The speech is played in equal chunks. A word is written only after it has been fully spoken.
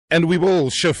And we will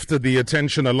shift the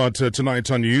attention a lot tonight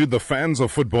on you, the fans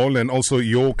of football, and also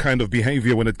your kind of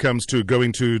behavior when it comes to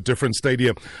going to different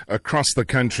stadia across the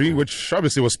country, which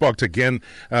obviously was sparked again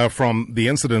from the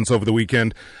incidents over the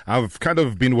weekend. I've kind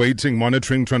of been waiting,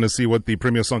 monitoring, trying to see what the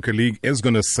Premier Soccer League is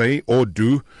going to say or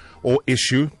do or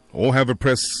issue or have a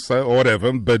press or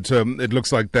whatever, but it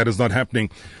looks like that is not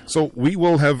happening. So we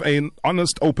will have an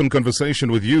honest, open conversation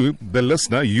with you, the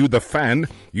listener, you, the fan,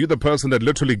 you, the person that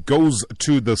literally goes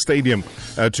to the stadium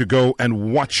to go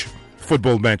and watch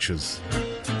football matches.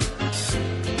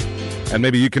 And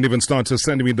maybe you can even start to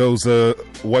send me those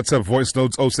WhatsApp voice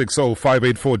notes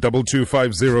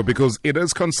 060-584-2250, because it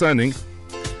is concerning.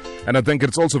 And I think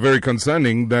it's also very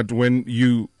concerning that when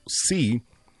you see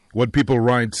what people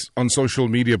write on social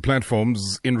media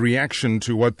platforms in reaction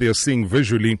to what they're seeing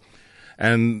visually,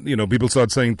 and, you know, people start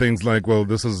saying things like, well,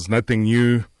 this is nothing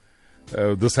new.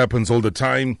 This happens all the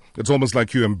time. It's almost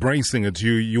like you're embracing it.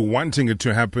 You're wanting it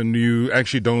to happen. You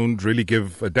actually don't really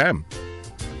give a damn.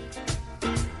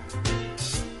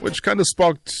 Which kind of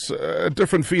sparked a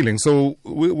different feeling. So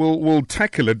we'll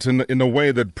tackle it in a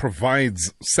way that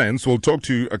provides sense. We'll talk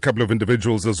to a couple of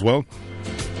individuals as well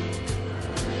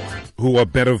who are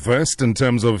better versed in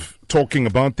terms of talking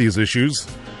about these issues.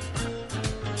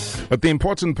 But the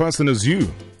important person is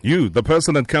you, the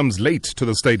person that comes late to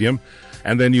the stadium,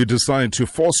 and then you decide to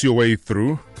force your way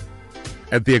through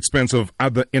at the expense of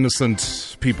other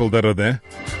innocent people that are there,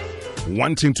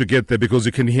 wanting to get there because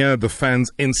you can hear the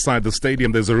fans inside the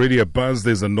stadium. There's already a buzz,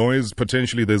 there's a noise,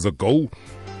 potentially there's a goal,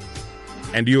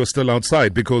 and you are still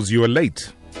outside because you are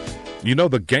late. You know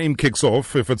the game kicks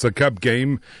off, if it's a cup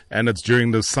game and it's during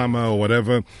the summer or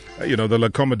whatever, you know, they'll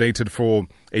accommodate it for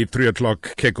a 3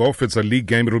 o'clock kickoff. It's a league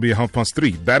game, it'll be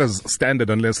 3:30. That is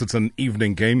standard unless it's an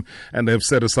evening game and they've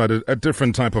set aside a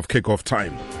different type of kickoff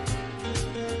time.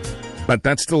 But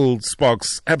that still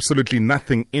sparks absolutely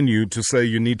nothing in you to say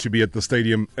you need to be at the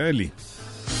stadium early.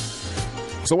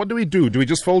 So what do? Do we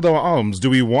just fold our arms?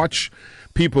 Do we watch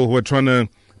people who are trying to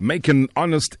make an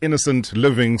honest, innocent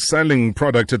living, selling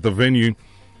product at the venue,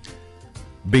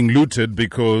 being looted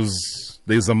because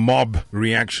there's a mob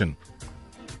reaction?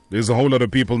 There's a whole lot of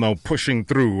people now pushing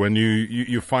through, and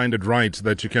you find it right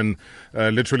that you can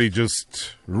literally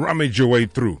just rummage your way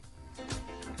through.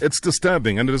 It's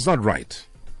disturbing, and it is not right.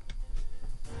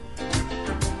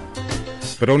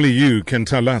 But only you can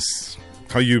tell us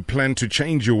how you plan to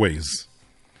change your ways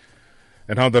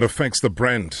and how that affects the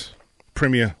brand,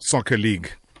 Premier Soccer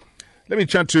League. Let me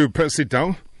chat to Percy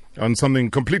Tau on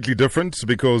something completely different,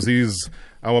 because he's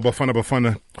our Bafana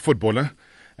Bafana footballer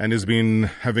and has been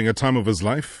having a time of his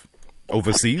life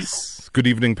overseas. Good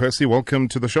evening, Percy. Welcome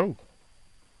to the show.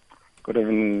 Good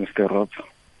evening, Mr. Rob.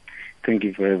 Thank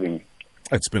you for having me.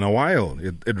 It's been a while.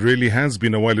 It really has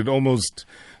been a while. It almost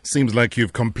seems like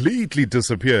you've completely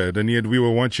disappeared, and yet we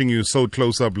were watching you so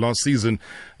close up last season,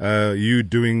 you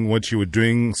doing what you were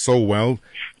doing so well.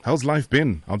 How's life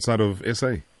been outside of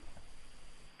SA?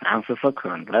 I'm so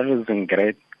fun. Life has been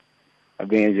great. I've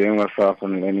been enjoying myself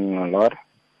and learning a lot.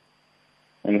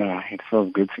 And it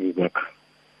feels good to be back.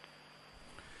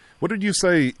 What did you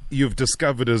say you've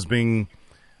discovered as being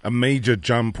a major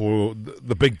jump, or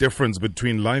the big difference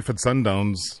between life at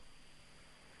Sundowns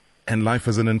and life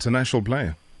as an international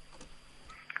player?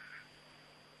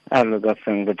 I look at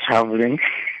the traveling.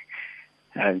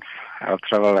 And I'll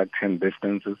travel like 10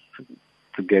 distances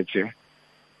to get here.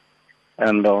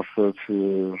 And also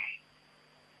to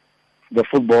the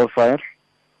football side,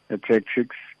 the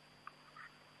tactics,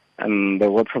 and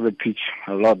the what's of the pitch,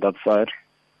 a lot that side.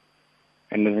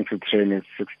 And having to train is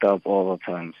fixed up all the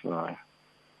time, so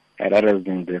that has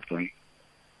been different.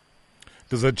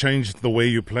 Does that change the way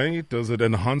you play? Does it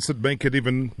enhance it, make it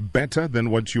even better than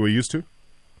what you were used to?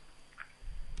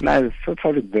 No, it's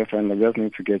totally different. I just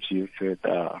need to get used to it.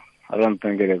 I don't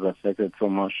think it has affected so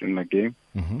much in my game.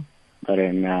 Mm-hmm. But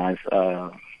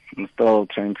I'm still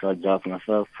trying to adjust my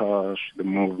first touch, the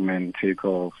movement,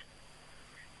 takeoff.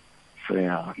 So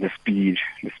yeah, the speed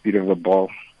of the ball.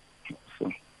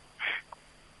 So.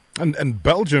 And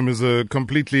Belgium is a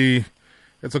completely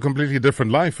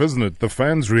different life, isn't it? The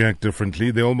fans react differently.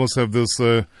 They almost have this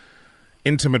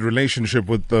intimate relationship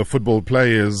with the football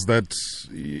players that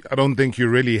I don't think you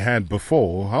really had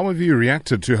before. How have you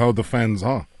reacted to how the fans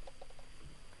are?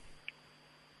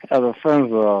 Yeah, the fans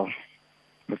will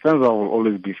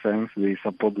always be fans. They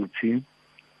support the team.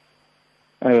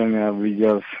 And we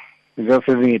just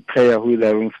having a player who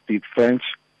doesn't speak French,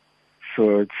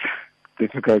 so it's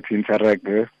difficult to interact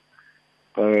with.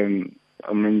 But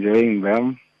I'm enjoying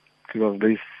them because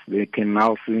they can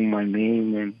now sing my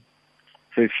name and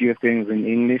say a few things in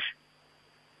English.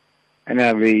 And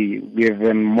we have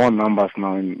more numbers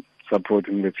now in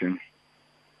supporting the team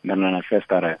than when I first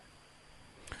started.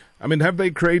 I mean, have they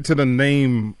created a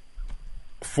name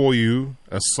for you,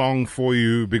 a song for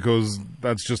you, because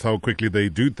that's just how quickly they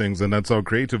do things and that's how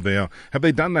creative they are? Have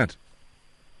they done that?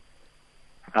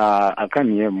 I can't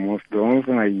hear most. The only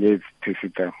thing I hear is Percy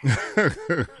Tau.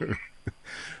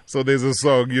 So there's a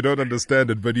song, you don't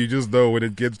understand it, but you just know when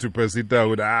it gets to Percy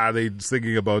Tau, they're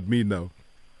singing about me now.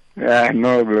 Yeah, I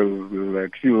know there's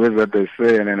like few words that they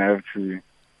say, and then I have to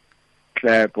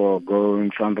clap or go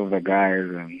in front of the guys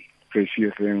and say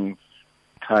few things,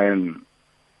 try and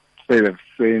say the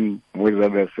same words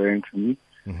that they're saying to me.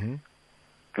 Mm-hmm.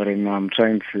 But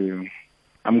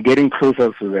I'm getting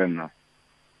closer to them now.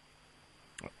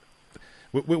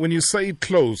 When you say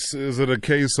close, is it a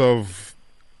case of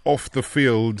off the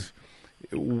field?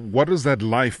 What is that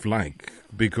life like?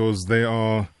 Because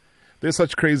they're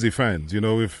such crazy fans. You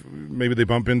know, if maybe they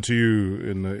bump into you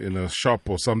in a shop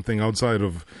or something outside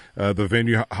of the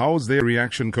venue, how is their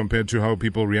reaction compared to how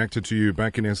people reacted to you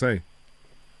back in SA?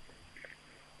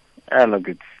 Yeah, look,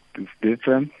 it's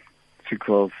different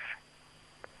because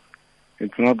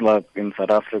it's not like in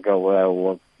South Africa where I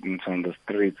walk on the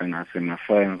streets and I see my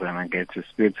friends and I get to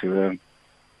speak to them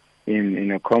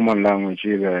in a common language,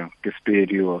 either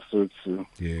Kisipedi or Sotho,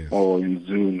 yes, or in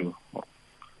Zulu.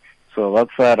 So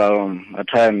that's why I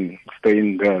try and stay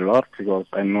in there a lot because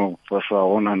I know for sure I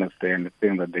won't understand the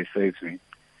thing that they say to me.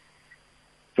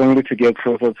 It's only to get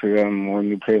closer to them when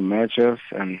we play matches,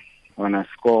 and when I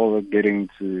score, we're getting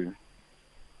to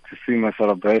see my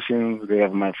celebrations. They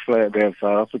have my flag, they have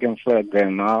South African flag there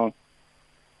now.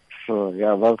 So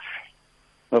yeah,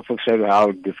 that's actually how I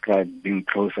would describe being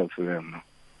closer to them.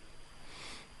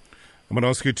 I'm going to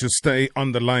ask you to stay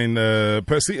on the line,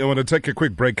 Percy. I want to take a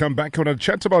quick break. Come back. I want to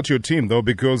chat about your team, though,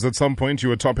 because at some point you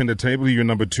were topping the table. You're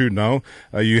number 2 now.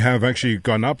 You have actually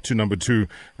gone up to number 2,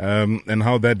 and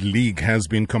how that league has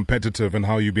been competitive and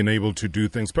how you've been able to do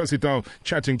things. Percy Tau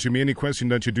chatting to me. Any question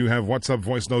that you do have, WhatsApp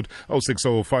voice note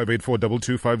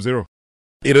 060-584-2250.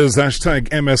 It is hashtag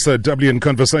MSW in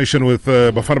conversation with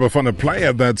Bafana Bafana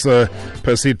player. That's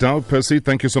Percy Tau. Percy,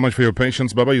 thank you so much for your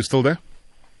patience. Baba, you still there?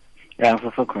 Yeah,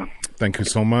 I'm so cool. Thank you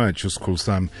so much. It's cool,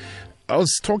 Sam. I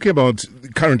was talking about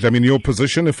currently, I mean, your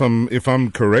position, if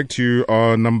I'm correct, you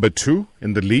are number 2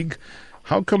 in the league.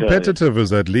 How competitive is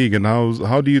that league, and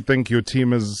how do you think your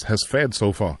team has fared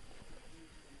so far?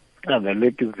 Yeah, the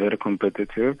league is very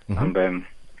competitive, and then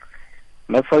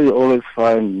that's why you always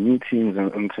find new teams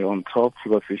on top,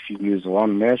 because if you lose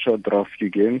one match or draw a few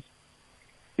games,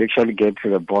 you actually get to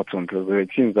the bottom, because there were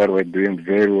teams that were doing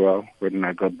very well when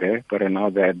I got there, but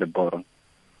now they're at the bottom.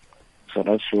 So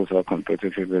that shows how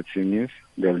competitive the team is,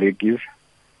 the league is.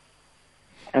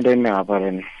 And then now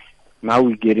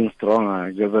we're getting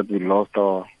stronger, just that we lost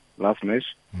our last match.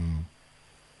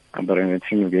 But the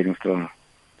team is getting stronger.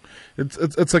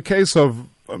 It's a case of,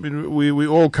 I mean, we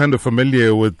all kind of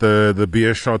familiar with the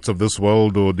beer shots of this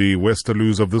world or the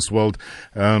Westerloos of this world.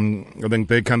 I think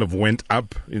they kind of went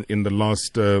up in the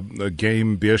last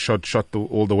game. Beer shot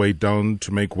all the way down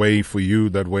to make way for you,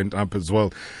 that went up as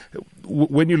well.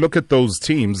 When you look at those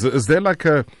teams, is there like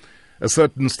a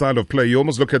certain style of play? You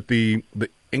almost look at the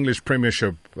English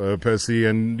Premiership, Percy,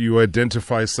 and you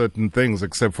identify certain things,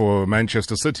 except for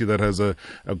Manchester City that has a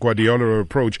Guardiola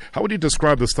approach. How would you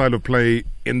describe the style of play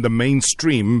in the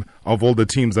mainstream of all the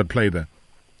teams that play there?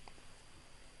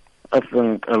 I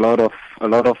think a lot of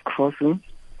crossing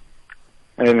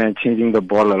and changing the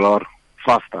ball a lot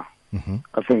faster.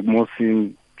 I think most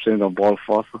teams change the ball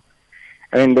faster,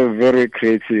 and they're very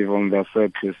creative on their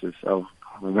set pieces. I've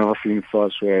never seen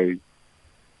such where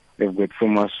they've got so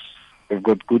much. They've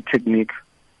got good technique,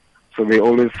 so they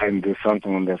always can do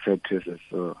something on their set pieces.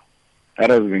 So that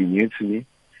has been new to me.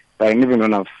 But even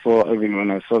when I saw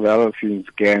the other teams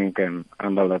gang and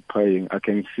under the playing, I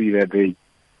can see that they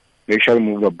actually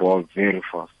move the ball very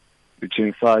fast. They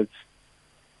change sides,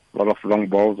 a lot of long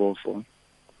balls also,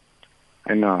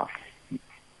 and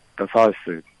that's how I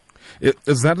see it.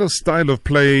 Is that a style of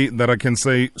play that I can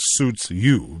say suits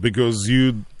you? Because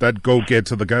you, that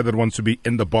go-getter, the guy that wants to be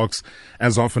in the box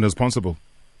as often as possible.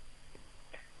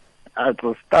 It's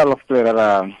a style of play that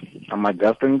I'm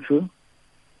adjusting to,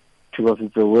 because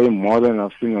it's a way modern.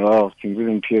 I've seen a lot of teams,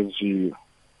 even PSG,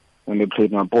 when they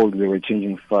played my ball, they were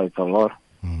changing sides a lot.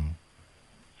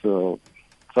 So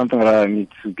something that I need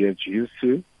to get used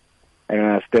to and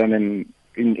understand.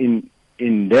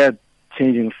 In that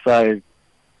changing side,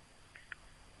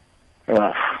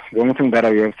 the only thing that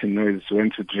I have to know is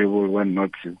when to dribble, when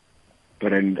not to.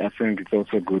 But I think it's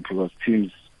also good because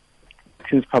teams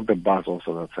park the bus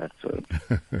also that side, so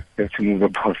they have to move the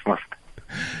ball fast.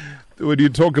 when you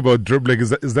talk about dribbling, is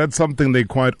that something they're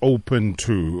quite open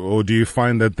to, or do you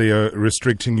find that they are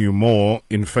restricting you more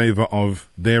in favor of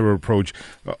their approach?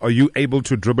 Are you able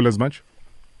to dribble as much?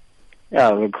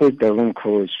 Yeah, the coach doesn't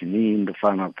coach me in the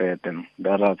final third and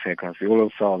the other attackers. He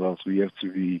always tells us we have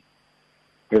to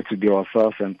be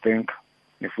ourselves and think.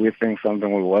 If we think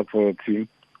something will work for the team,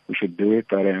 we should do it.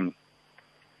 But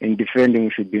in defending,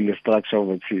 we should be in the structure of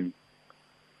the team.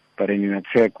 But in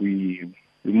attack, we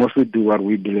mostly do what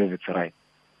we believe is right.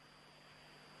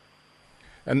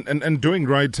 And doing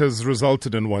right has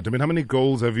resulted in what? I mean, how many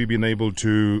goals have you been able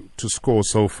to score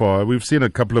so far? We've seen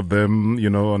a couple of them,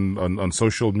 on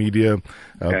social media,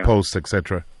 posts,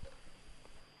 etc.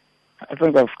 I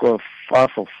think I've scored 5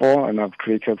 for 4, and I've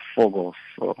created 4 goals.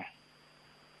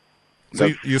 So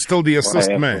you're still the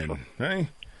assist man, eh?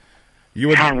 You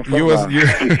were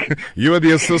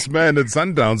the assist man at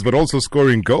Sundowns, but also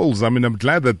scoring goals. I mean, I'm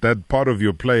glad that part of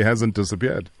your play hasn't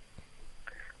disappeared.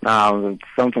 Now, it's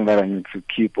something that I need to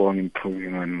keep on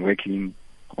improving and working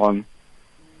on.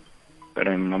 But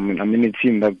I'm in a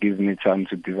team that gives me time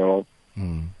to develop,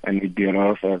 and we do a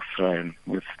lot of extra. And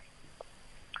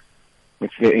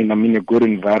I'm in a good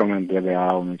environment where they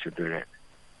allow me to do that.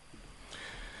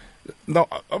 Now,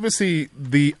 obviously,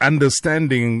 the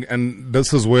understanding, and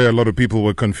this is where a lot of people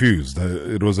were confused.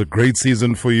 It was a great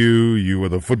season for you. You were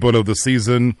the footballer of the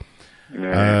season.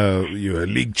 Yeah. You were a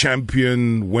league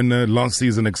champion, winner last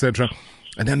season, etc.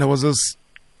 And then there was this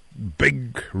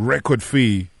big record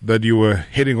fee that you were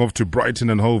heading off to Brighton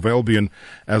and Hove Albion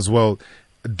as well.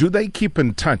 Do they keep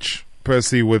in touch,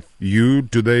 Percy, with you?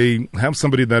 Do they have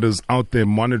somebody that is out there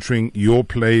monitoring your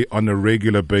play on a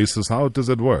regular basis? How does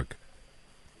it work?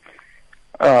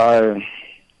 I'm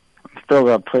still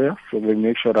a player, so they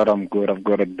make sure that I'm good. I've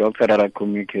got a doctor that I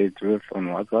communicate with on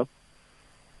WhatsApp.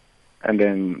 And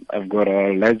then I've got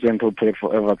a legend who played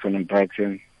for Everton and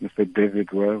Brighton, Mr.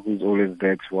 David Ware, who's always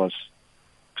there to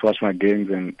watch my games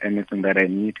and anything that I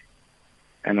need.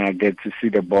 And I get to see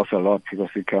the boss a lot because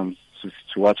he comes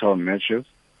to watch our matches.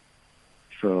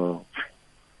 So,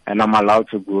 and I'm allowed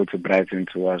to go to Brighton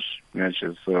to watch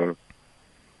matches. So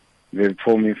they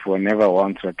told me if whenever I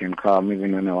want to, I can come.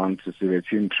 Even when I want to see the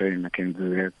team train, I can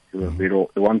do that. Because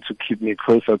they want to keep me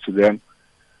closer to them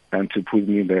than to put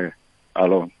me there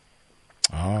alone.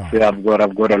 Ah. So I've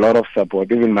got a lot of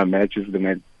support. Even my matches,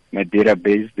 my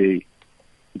database, they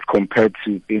compared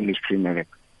to English Premier League.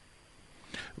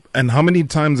 And how many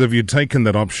times have you taken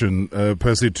that option,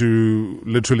 Percy, to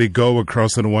literally go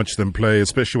across and watch them play,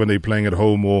 especially when they're playing at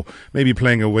home or maybe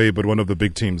playing away, but one of the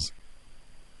big teams?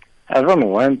 I haven't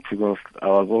went because I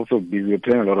was also busy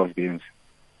playing a lot of games.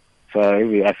 So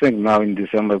I think now in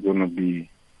December it's going to be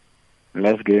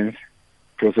less games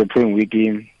because we're playing week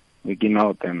in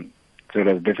out, and so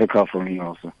that's difficult for me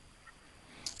also.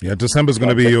 Yeah, December is going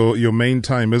to be your main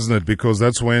time, isn't it? Because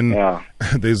that's when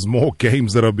there's more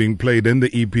games that are being played in the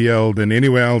EPL than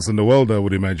anywhere else in the world, I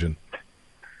would imagine.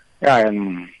 Yeah,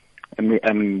 and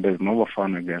there's more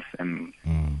fun, I guess, and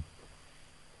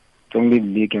it's only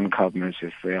league and cup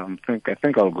matches. So yeah, I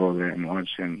think I'll go there and watch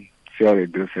and see how they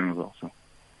do things also.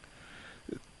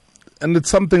 And it's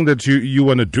something that you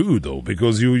want to do, though,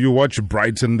 because you watch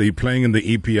Brighton, they're playing in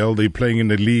the EPL, they're playing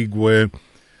in a league where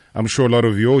I'm sure a lot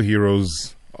of your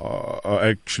heroes are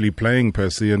actually playing,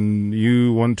 Percy, and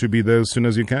you want to be there as soon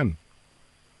as you can.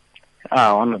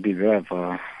 I want to be there,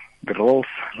 but the roles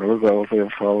are also a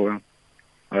problem.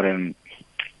 But it's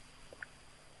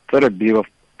not a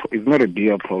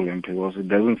bigger problem because it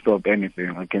doesn't stop anything.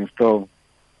 I can still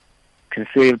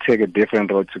take a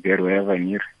different road to get wherever I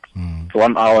need. It's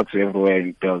 1 hour to everywhere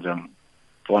in Belgium.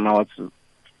 It's 1 hour to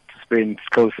Spain. It's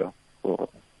closer.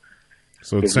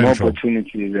 So it's there's more central.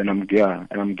 opportunities, and I'm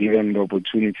given the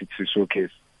opportunity to showcase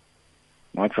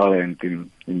my talent in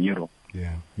Europe.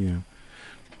 Yeah.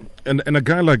 And a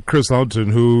guy like Chris Houghton,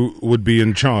 who would be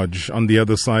in charge on the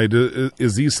other side,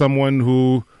 is he someone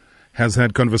who has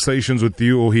had conversations with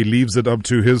you, or he leaves it up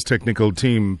to his technical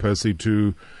team, Percy,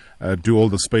 to do all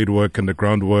the spade work and the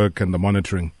groundwork and the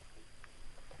monitoring?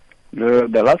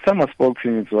 The last time I spoke to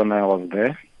him is when I was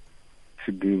there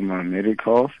to do my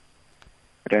medicals.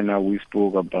 Then we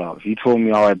spoke about, he told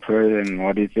me how I play and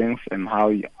what he thinks and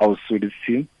how I will suit his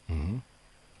team.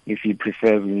 If he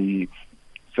prefers me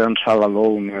central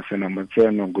alone as a number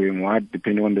 10 or going wide,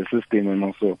 depending on the system and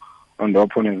also on the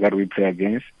opponents that we play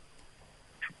against.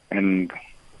 And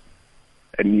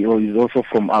he's also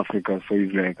from Africa, so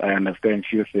he's like, I understand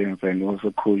few things, and he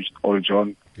also coached Old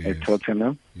John at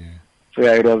Tottenham. Yeah. So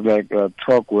yeah, it was like a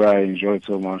talk where I enjoyed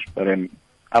so much, but then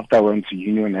after I went to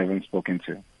Union, I haven't spoken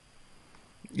to him.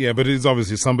 Yeah, but he's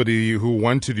obviously somebody who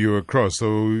wanted you across,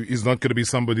 so he's not going to be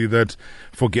somebody that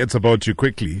forgets about you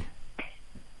quickly.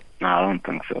 No, I don't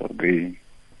think so. They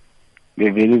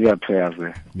really got players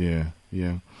there.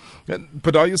 Yeah.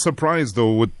 But are you surprised,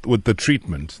 though, with the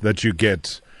treatment that you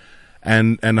get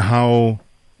and how...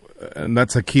 And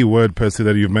that's a key word, Percy,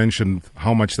 that you've mentioned,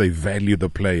 how much they value the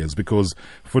players, because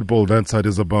football, that side,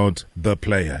 is about the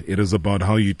player. It is about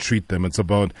how you treat them. It's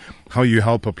about how you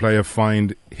help a player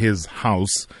find his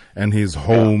house and his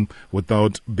home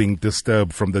without being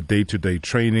disturbed from the day-to-day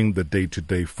training, the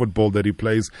day-to-day football that he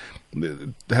plays.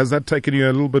 Has that taken you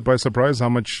a little bit by surprise, how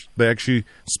much they actually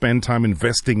spend time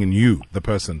investing in you, the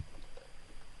person?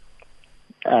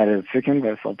 It's taken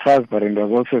by surprise, but it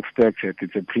was also expected.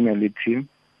 It's a Premier League team.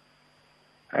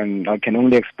 And I can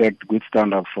only expect good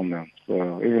stand-up from them.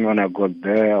 So even when I got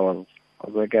there, I was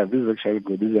like, yeah, this is actually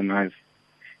good. This is a nice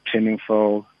training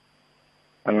field.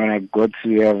 And when I got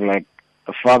to have like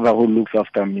a father who looks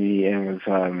after me every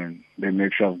time, and they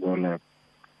make sure I've got like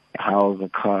a house, a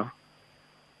car,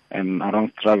 and I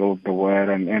don't struggle with the word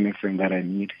and anything that I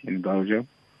need in Belgium.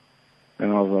 And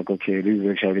I was like, okay, this is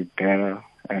actually better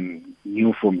and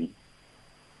new for me.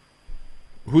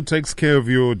 Who takes care of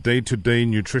your day-to-day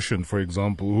nutrition, for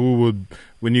example? Who would,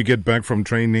 when you get back from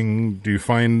training, do you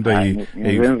find Yeah,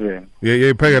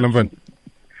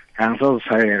 I'm so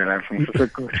tired. I'm so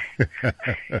good.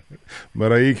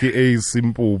 But I a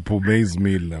simple maize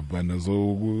meal,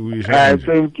 so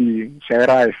thank you. Share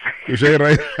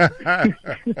rice.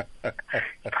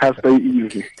 Pasta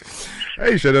easy.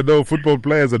 Hey, should I know football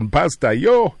players and pasta?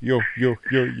 Yo.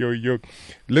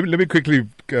 Let me quickly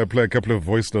play a couple of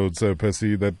voice notes,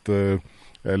 Percy, that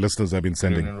listeners have been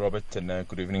sending. Good evening, Robert, and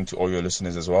good evening to all your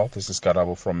listeners as well. This is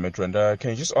Karabo from Metro. And can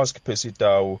you just ask Percy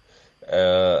Tau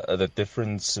the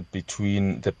difference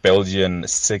between the Belgian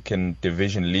second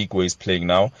division league where he's playing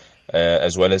now,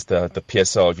 as well as the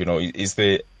PSL? You know, is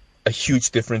there a huge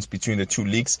difference between the two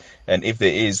leagues? And if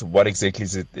there is, what exactly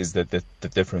is the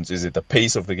difference? Is it the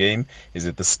pace of the game? Is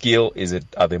it the skill?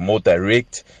 Are they more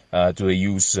direct? Do they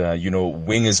use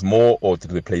wingers more, or do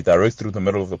they play direct through the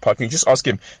middle of the park? Can you just ask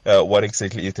him what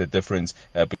exactly is the difference?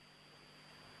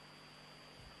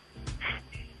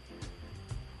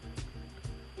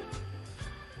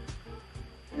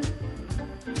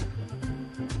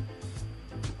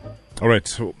 All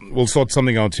right, we'll sort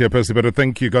something out here, Percy, but I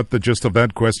think you got the gist of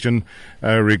that question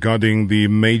regarding the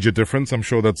major difference. I'm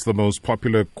sure that's the most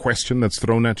popular question that's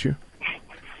thrown at you.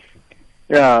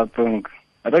 Yeah, I think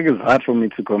it's hard for me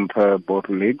to compare both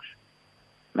leagues.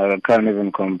 Like, I can't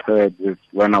even compare it with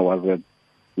when I was at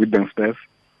Wittenstedt.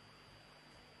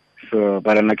 So,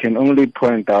 but then I can only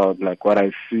point out like what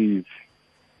I see is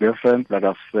different. Like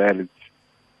I've said,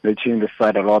 they change the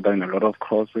side a lot and a lot of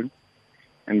crossing.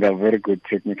 And they're very good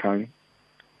technically.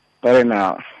 But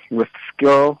with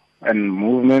skill and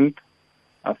movement,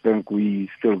 I think we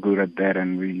still good at that,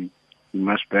 and we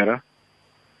much better.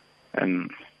 And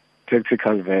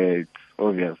tactical, it's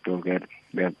obvious they're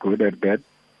good at that.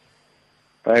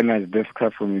 But it's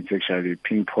difficult for me to actually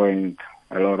pinpoint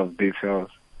a lot of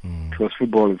details because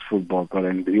football is football. But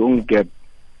then you only get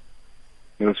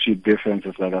those few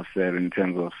differences, like I said, in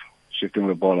terms of shifting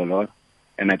the ball a lot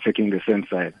and attacking the same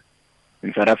side.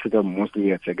 In South Africa, mostly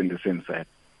we are taking the same side.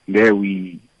 There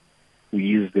we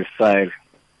use this side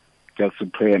just to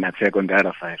play and attack on the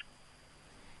other side.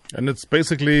 And it's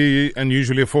basically and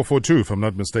usually a 4-4-2, if I'm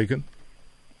not mistaken.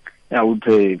 Yeah, we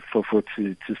play 4-4-2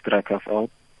 to strike us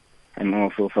out. And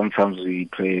also sometimes we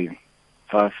play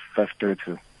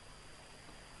 5-5-2.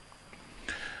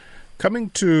 Coming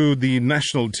to the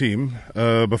national team,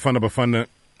 Bafana Bafana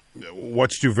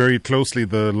watched you very closely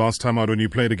the last time out when you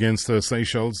played against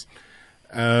Seychelles.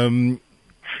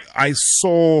 I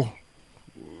saw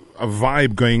a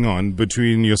vibe going on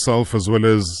between yourself as well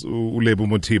as Ulebu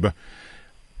Motiba.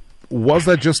 Was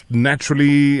that just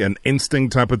naturally an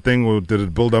instinct type of thing, or did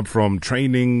it build up from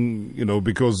training? You know,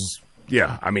 because,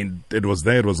 it was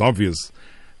there, it was obvious.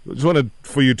 I just wanted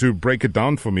for you to break it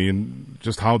down for me and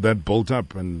just how that built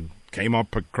up and came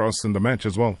up across in the match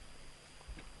as well.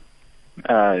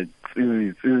 It's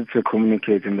easy to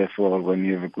communicate in this world when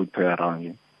you have a good player around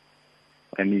you.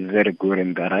 And he's very good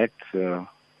and direct, so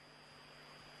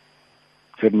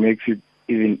it makes it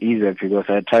even easier because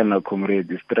I try to accommodate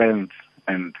his strengths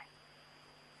and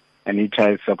he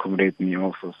tries to accommodate me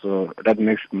also, so that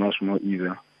makes it much more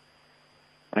easier.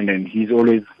 And then he's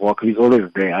always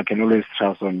there. I can always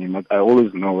trust on him. I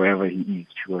always know wherever he is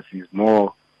because he's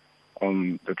more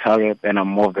on the target and I'm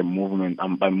more of the movement.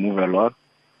 I move a lot,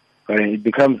 but then it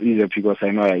becomes easier because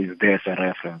I know he's there as a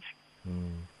reference.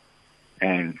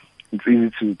 And it's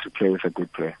easy to play with a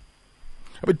good player.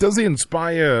 But does he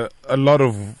inspire a lot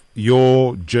of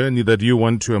your journey that you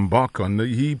want to embark on?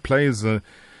 He plays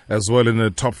as well in a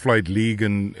top flight league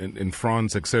in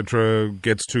France, etc.,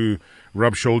 gets to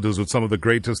rub shoulders with some of the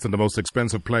greatest and the most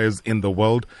expensive players in the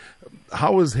world.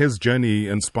 How has his journey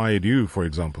inspired you, for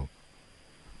example?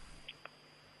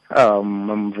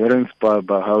 I'm very inspired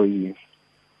by how he's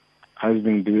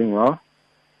been doing well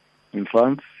in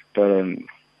France, but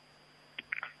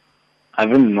I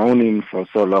haven't known him for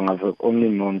so long. I've only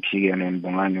known Keegan and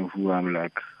Bongani, who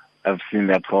I've seen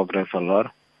their progress a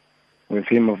lot. With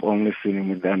him, I've only seen him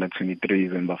with the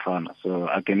under-23s in Bafana, so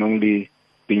I can only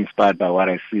be inspired by what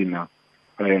I see now.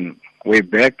 But way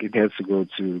back, it has to go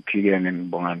to Keegan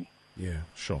and Bongani. Yeah,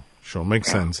 sure. Makes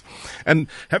sense. And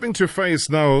having to face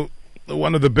now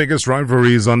one of the biggest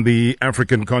rivalries on the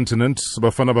African continent,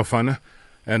 Bafana Bafana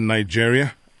and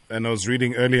Nigeria. And I was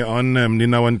reading earlier on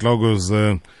Nina Wantlogo's,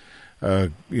 the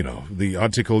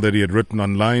article that he had written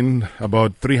online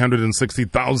about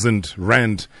 360,000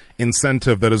 rand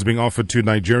incentive that is being offered to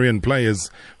Nigerian players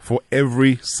for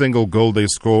every single goal they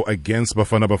score against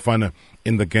Bafana Bafana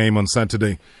in the game on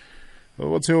Saturday.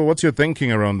 What's your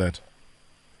thinking around that?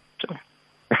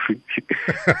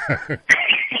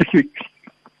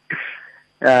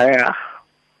 Yeah.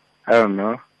 I don't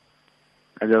know.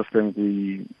 I just think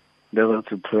we have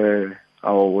to play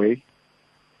our way,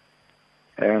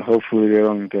 and hopefully they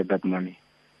don't get that money.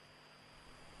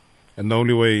 And the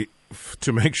only way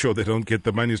to make sure they don't get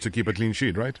the money is to keep a clean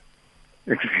sheet, right?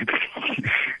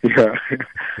 Yeah.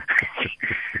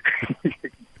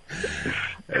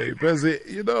 Hey, Percy,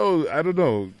 I don't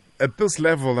know. At this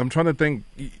level, I'm trying to think.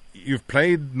 You've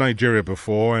played Nigeria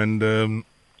before, and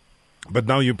but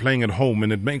now you're playing at home,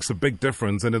 and it makes a big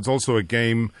difference. And it's also a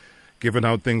game, given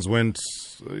how things went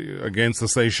against the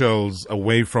Seychelles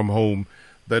away from home,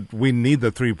 that we need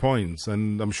the 3 points.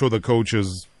 And I'm sure the coach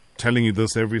is telling you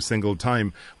this every single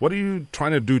time. What are you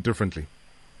trying to do differently?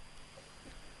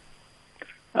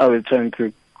 We're trying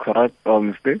to correct all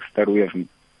mistakes that we have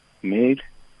made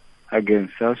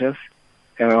against Seychelles,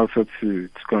 and also to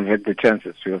convert the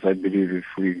chances, because I believe if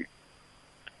we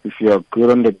are good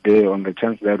on the day, on the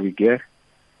chance that we get,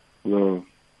 we'll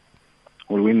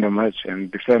win the match and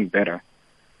defend better.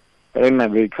 But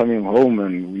then we're coming home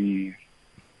and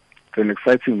it's an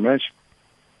exciting match,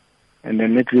 and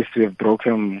then at least we have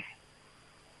broken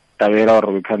Tavera,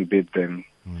 or we can't beat them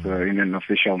in an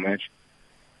official match.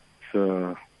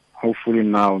 So hopefully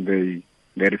now they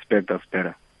respect us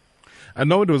better. I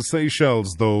know it was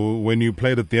Seychelles, though, when you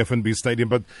played at the FNB Stadium,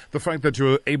 but the fact that you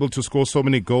were able to score so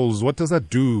many goals, what does that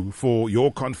do for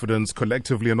your confidence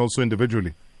collectively and also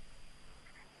individually?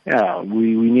 Yeah,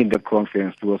 we need the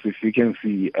confidence, because if you can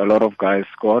see a lot of guys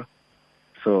score,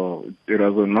 so there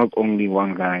was not only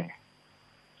one guy.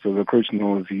 So the coach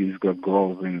knows he's got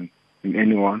goals in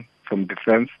anyone from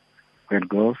defense, got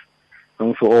goals.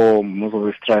 Also, most of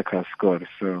the strikers scored,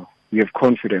 so we have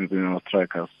confidence in our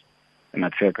strikers and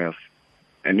attackers.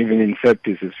 And even in set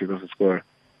pieces, because we score,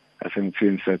 I think, 2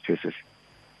 in set pieces.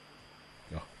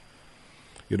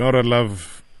 You know what I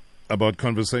love about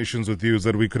conversations with you is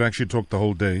that we could actually talk the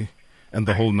whole day and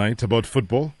the whole night about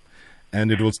football,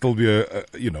 and it will still be a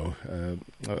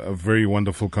very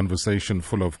wonderful conversation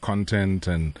full of content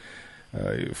and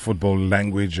football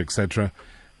language, etc.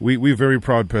 We're very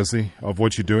proud, Percy, of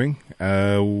what you're doing.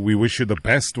 We wish you the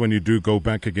best when you do go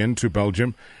back again to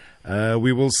Belgium.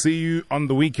 We will see you on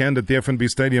the weekend at the FNB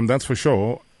Stadium, that's for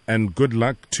sure. And good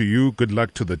luck to you, good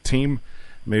luck to the team.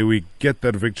 May we get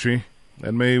that victory,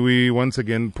 and may we once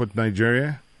again put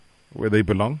Nigeria where they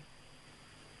belong.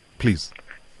 Please.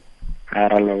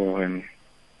 I'll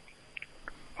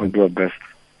do our best.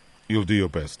 You'll do your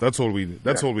best. That's all we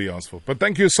ask for. But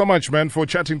thank you so much, man, for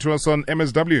chatting to us on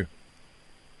MSW.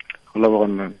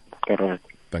 Man.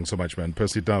 Thanks so much, man.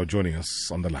 Percy Tau joining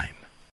us on the line.